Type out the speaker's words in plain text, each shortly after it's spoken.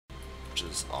which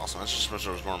is awesome. I just wish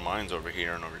there was more mines over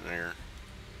here and over there.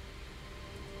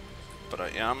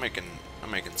 But yeah, I'm making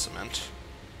cement.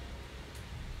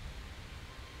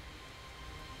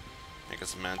 Making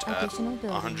cement at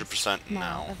 100%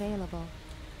 now. Available.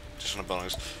 Additional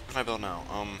buildings. What can I build now?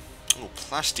 Oh,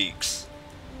 plastiques.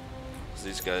 So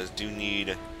these guys do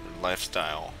need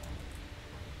lifestyle.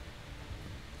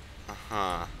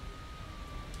 Uh-huh.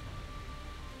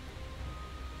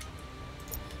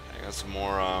 I got some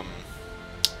more,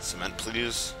 cement,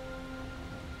 please.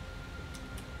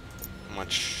 How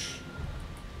much?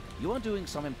 You are doing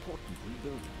some important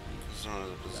rebuilding.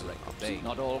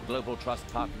 Not all global trust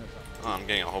partners are. Oh, I'm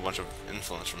getting a whole bunch of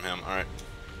influence from him. Alright.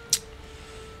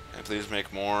 And please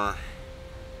make more.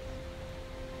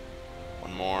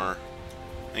 One more.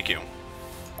 Thank you.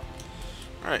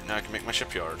 Alright, now I can make my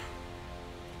shipyard.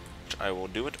 Which I will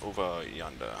do it over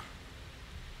yonder.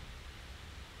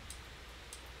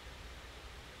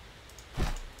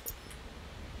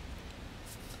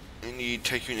 I need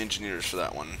Tycoon engineers for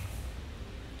that one.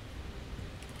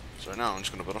 So right now I'm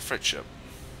just going to build a freight ship.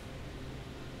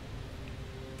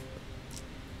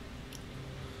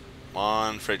 Come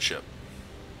on, freight ship.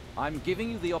 I'm giving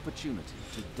you the opportunity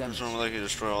to Just demonstrate. normally like to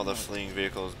destroy all the fleeing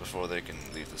vehicles before they can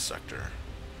leave the sector.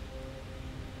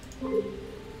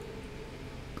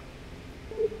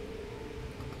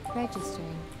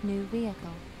 Registering new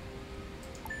vehicle.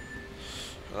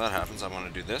 When that happens, I'm going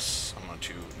to do this. I'm going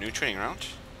to new training route.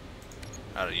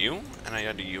 Add you, and I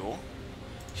add you.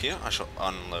 Here I shall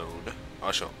unload.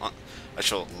 I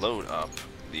shall load up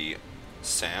the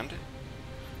sand.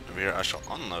 Over here I shall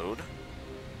unload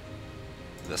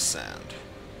the sand.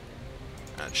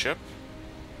 And ship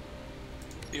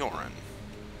the Orin.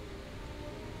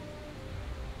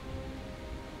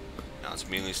 Now it's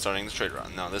immediately starting the trade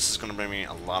route. Now this is going to bring me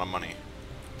a lot of money.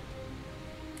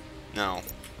 Now,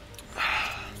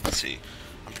 let's see.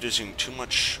 I'm producing too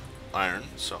much iron,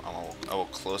 so I will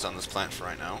close down this plant for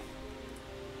right now.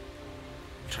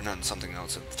 Turn on something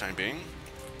else at the time being.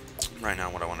 Right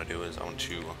now what I want to do is I want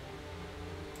to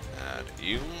add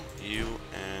you,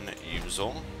 and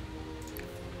Uzel.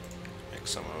 Make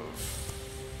some of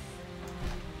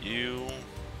you,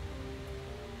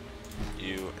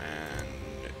 and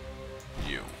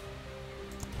you.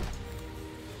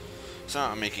 So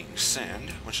now I'm making sand,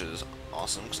 which is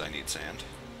awesome because I need sand.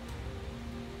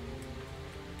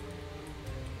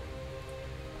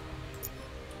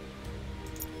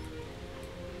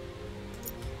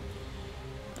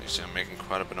 You see I'm making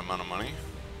quite a bit amount of money.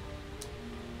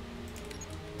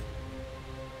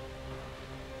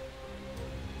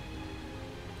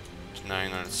 It's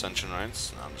 99 ascension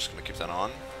rights. Now I'm just gonna keep that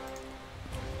on.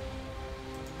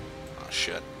 Oh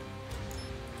shit.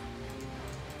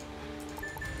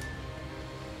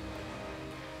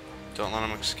 Don't let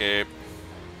him escape.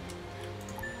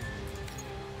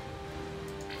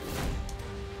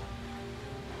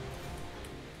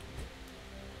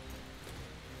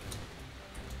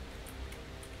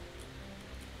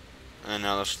 And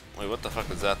now there's... Wait, what the fuck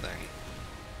is that thing?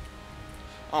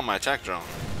 Oh, my attack drone.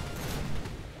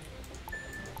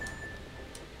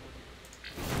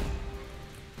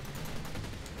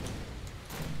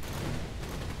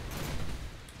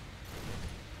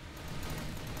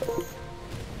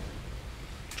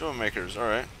 Troublemakers,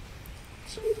 alright.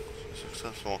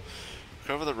 Successful.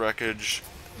 Recover the wreckage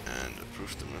and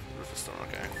proof the roof of storm,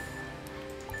 okay.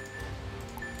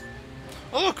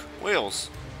 Oh look! Whales!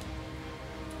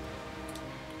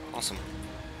 Awesome.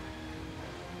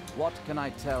 What can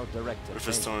I tell Director?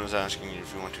 Rufus Stone is asking you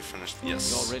if you want to finish.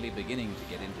 Yes. You're really beginning to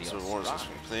get into So your reward is stride.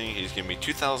 completing. He's giving me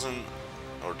 2,000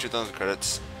 or 2,000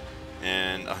 credits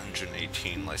and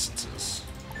 118 licenses.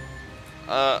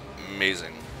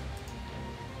 Amazing.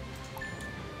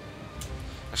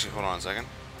 Actually, hold on a second.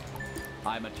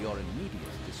 I'm at your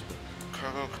immediate disposal.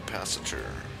 Cargo capacitor.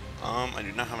 I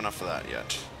do not have enough of that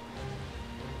yet.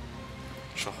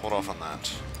 Shall hold off on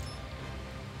that.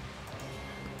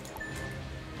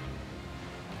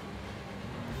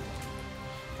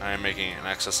 I am making an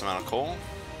excess amount of coal.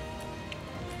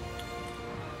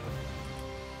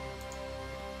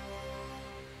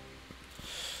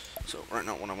 So right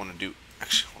now what I want to do,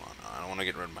 actually hold on, I don't want to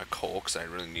get rid of my coal because I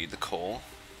really need the coal.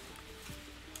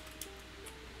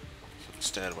 So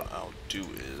instead what I'll do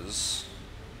is,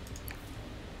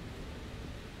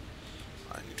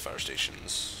 I need fire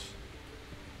stations.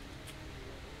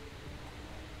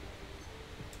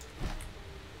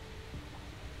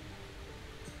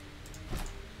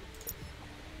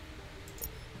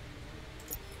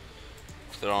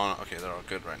 They're on, okay, they're all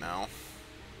good right now.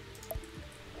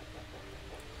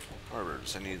 However,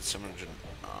 I need 700,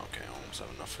 oh, okay, I almost have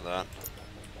enough for that.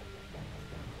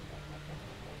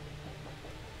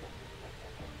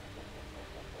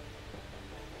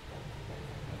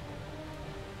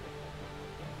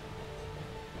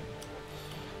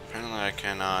 I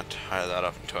cannot hire that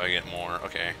up until I get more.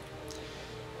 Okay.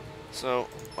 So,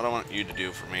 what I want you to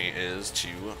do for me is to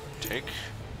take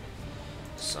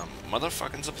some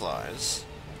motherfucking supplies.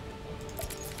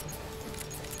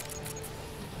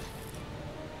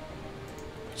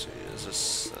 Let's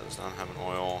see, does not have an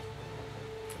oil.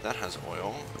 That has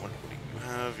oil. What do you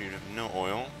have? You have no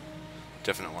oil.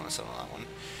 Definitely want to sell that one.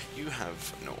 You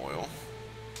have no oil.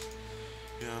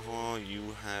 You have oil.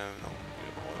 You have no.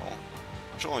 You have oil.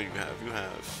 How much oil you have? You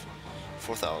have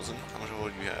 4,000. How much oil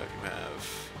do you have? You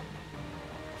have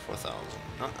 4,000.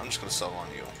 No, I'm just gonna sell on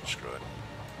you. Screw it.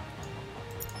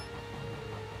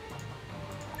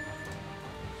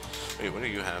 Wait, what do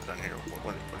you have down here?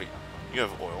 What do you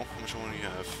have oil? How much oil do you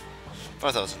have?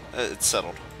 5,000. It's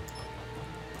settled.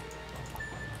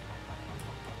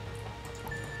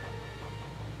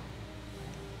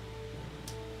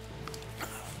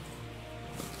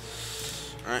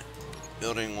 Alright,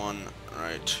 building one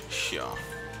right here.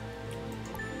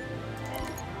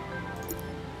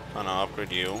 I'm gonna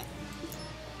upgrade you.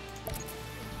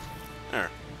 There.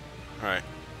 Alright.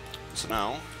 So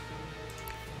now,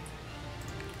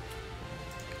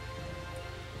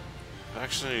 I've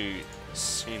actually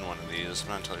seen one of these. I'm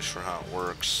not entirely sure how it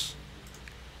works.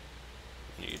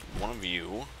 Need one of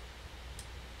you.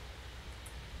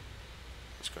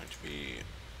 It's going to be,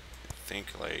 I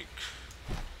think, like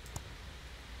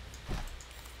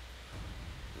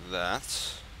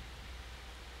that.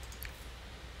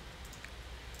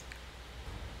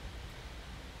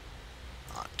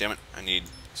 Ah, damn it, I need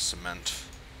cement.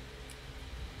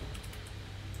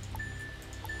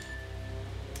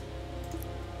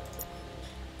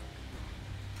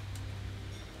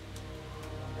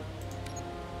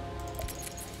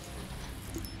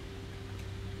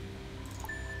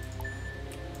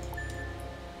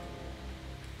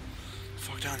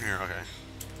 Fuck down here, okay.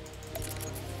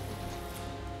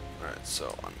 Alright,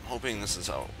 so I'm hoping this is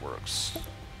how it works.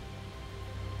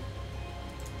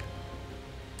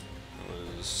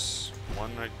 It was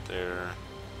one right there.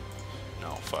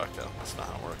 No, fuck that. That's not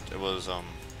how it worked. It was,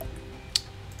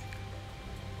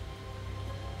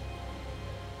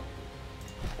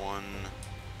 one.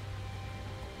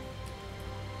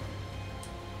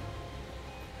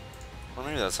 Or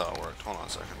maybe that's how it worked. Hold on a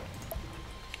second.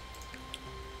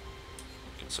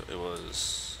 Okay, so it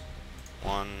was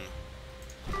one.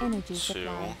 Energy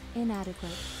supply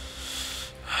inadequate.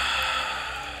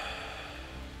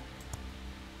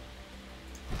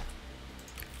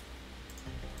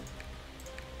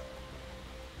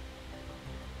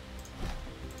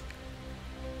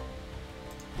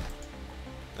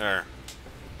 There.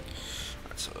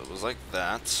 Alright, so it was like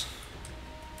that.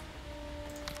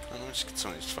 Let me just get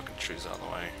some of these fucking trees out of the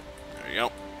way. There you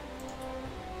go.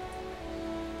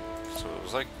 So it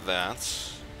was like that.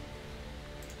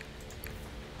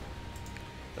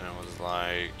 Then it was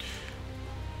like...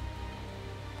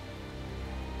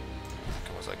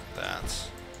 it was like that.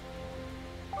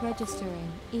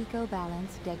 Registering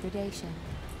eco-balance degradation.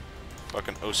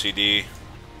 Fucking OCD.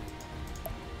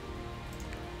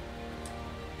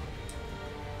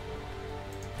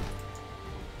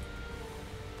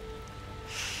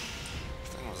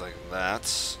 Thing was like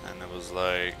that, and it was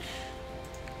like...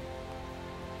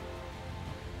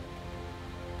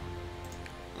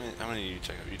 how many do you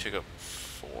take up? You take up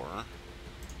 4.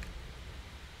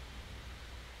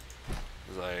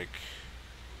 It's like...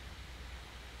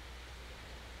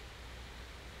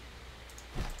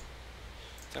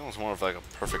 that was more of like a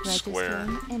perfect square.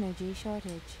 Registering energy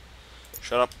shortage.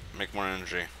 Shut up, make more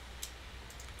energy.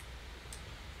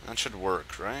 That should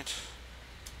work, right?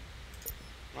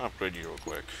 I'll upgrade you real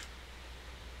quick.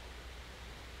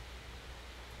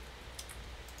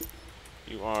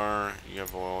 You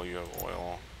have oil, you have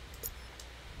oil.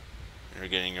 You're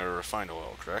getting your refined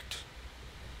oil, correct?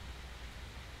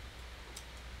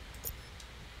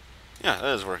 Yeah,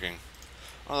 that is working.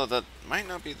 Although that might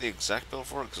not be the exact build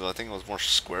for it, because I think it was more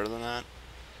square than that.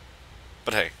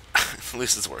 But hey, at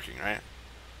least it's working, right?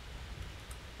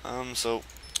 So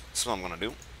that's what I'm gonna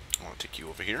do. I'm gonna take you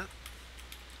over here.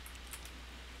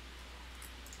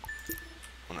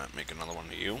 I'm gonna make another one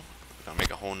to you. I'm gonna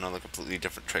make a whole nother completely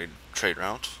different trade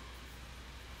route.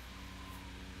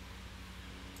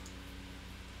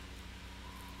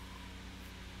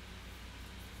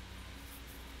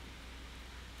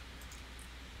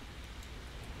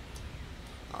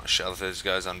 Oh, shouted these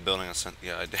guys on building ascent.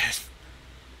 Yeah, I did.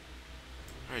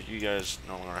 Alright, you guys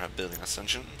no longer have building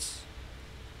ascensions.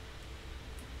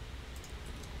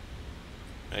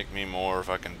 Make me more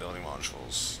fucking building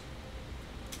modules.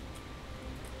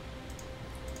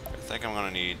 I think I'm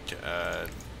gonna need to add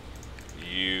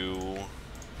you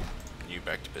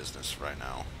back to business right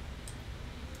now.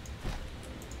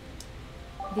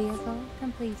 Vehicle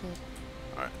completed.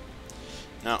 Alright.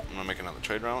 Now, I'm gonna make another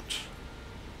trade route.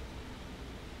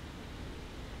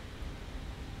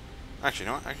 Actually,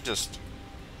 you know what? I can just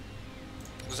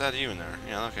add you in there.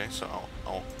 Yeah, okay, so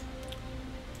I'll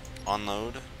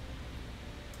unload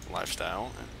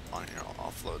lifestyle, and on here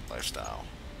I'll offload lifestyle.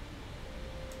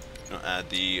 I'll add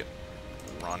the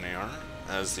runner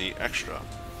as the extra,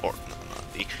 or no,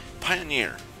 the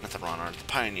pioneer, not the runner, the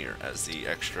pioneer as the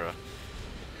extra.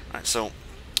 Alright, so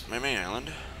my main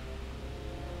island.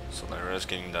 So there is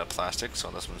getting the plastic, so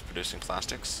this one's producing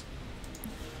plastics.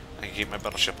 I can keep my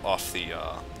battleship off the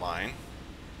line.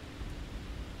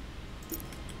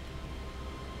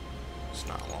 So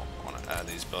now I want to add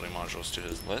these building modules to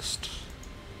his list.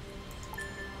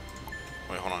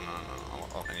 Wait, hold on, no. I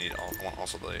want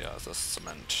also the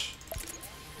cement.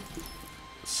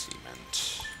 The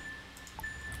cement.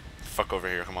 Fuck over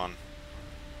here, come on.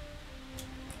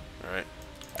 Alright,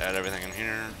 add everything in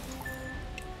here.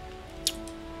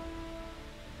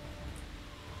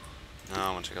 Now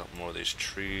I'm gonna take out more of these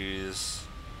trees.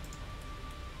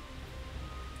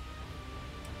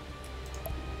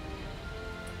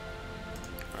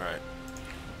 Alright.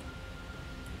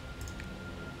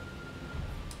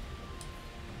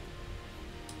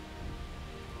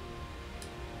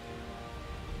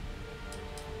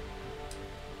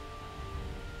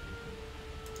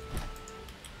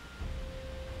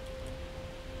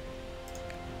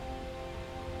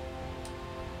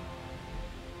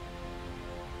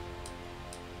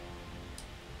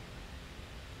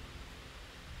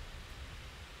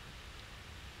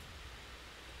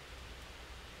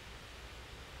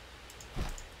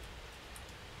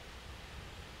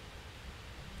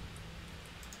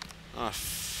 Oh,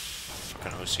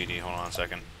 fucking OCD, hold on a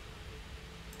second.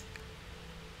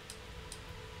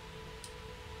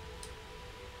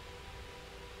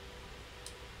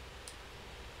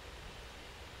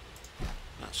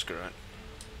 Ah, screw it.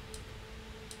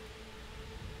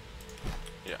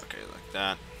 Yeah, okay, like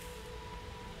that.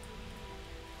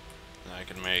 Now I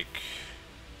can make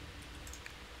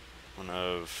one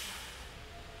of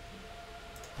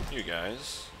you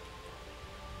guys.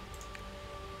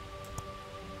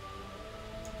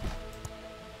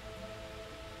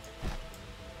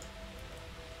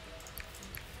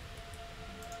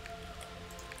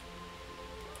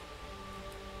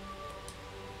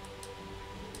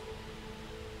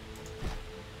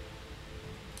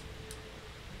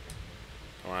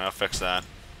 Alright, I'll fix that.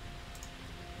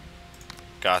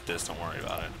 Got this, don't worry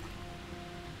about it.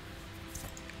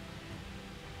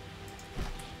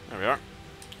 There we are.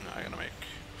 Now I gotta make...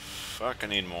 Fuck, I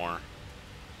need more.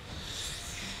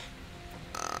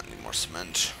 I need more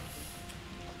cement.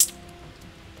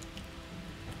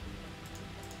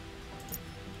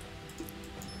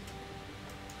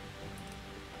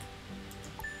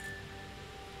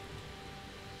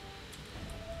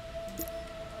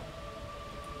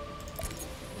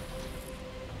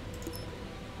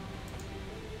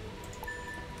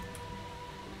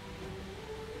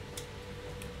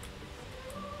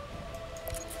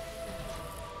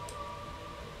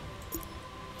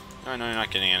 I know you're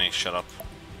not getting any, shut up.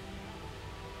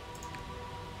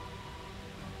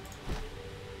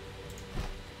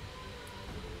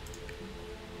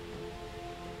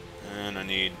 And I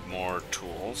need more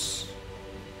tools.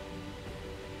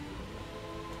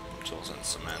 Tools and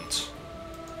cement.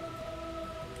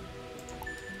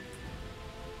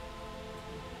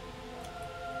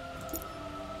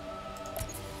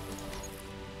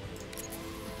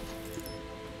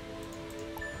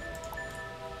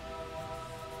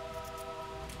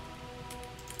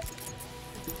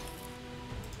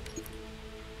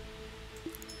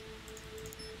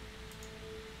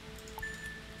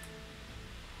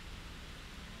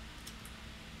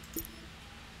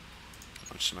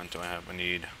 How much cement do I have? I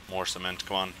need more cement.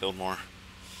 Come on, build more.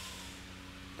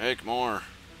 Make more.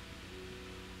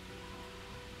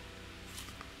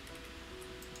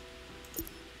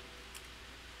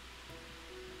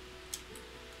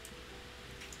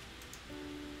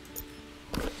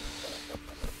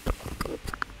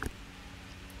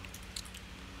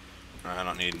 I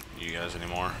don't need you guys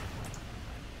anymore.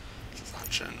 It's not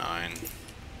Gen 9.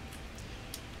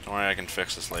 Don't worry, I can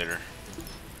fix this later.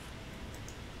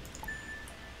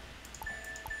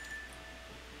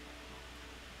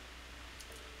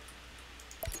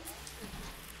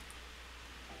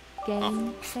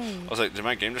 Game saved. I was like, did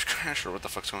my game just crash or what the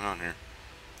fuck's going on here?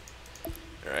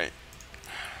 Alright.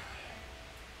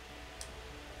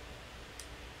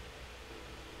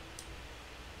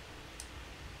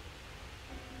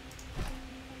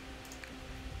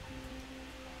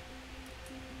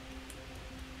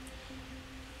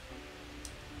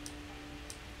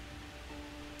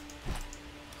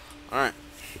 Alright,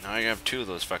 now I have 2 of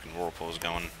those fucking whirlpools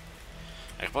going.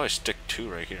 I could probably stick 2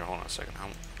 right here. Hold on a second. How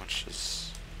much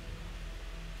is...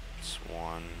 It's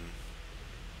 1...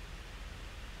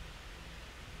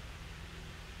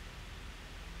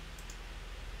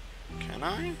 Can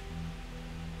I?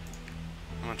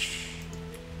 How much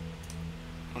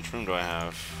room do I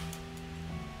have?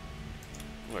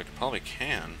 Ooh, I probably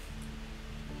can.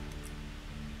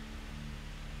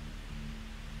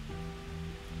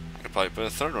 I could probably put a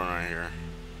 3rd one right here.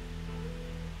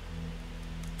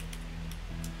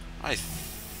 I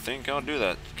think I'll do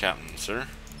that, Captain, sir.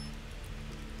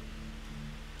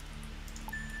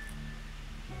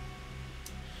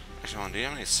 Actually, do you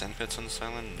have any sand pits on this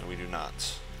island? No, we do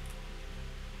not.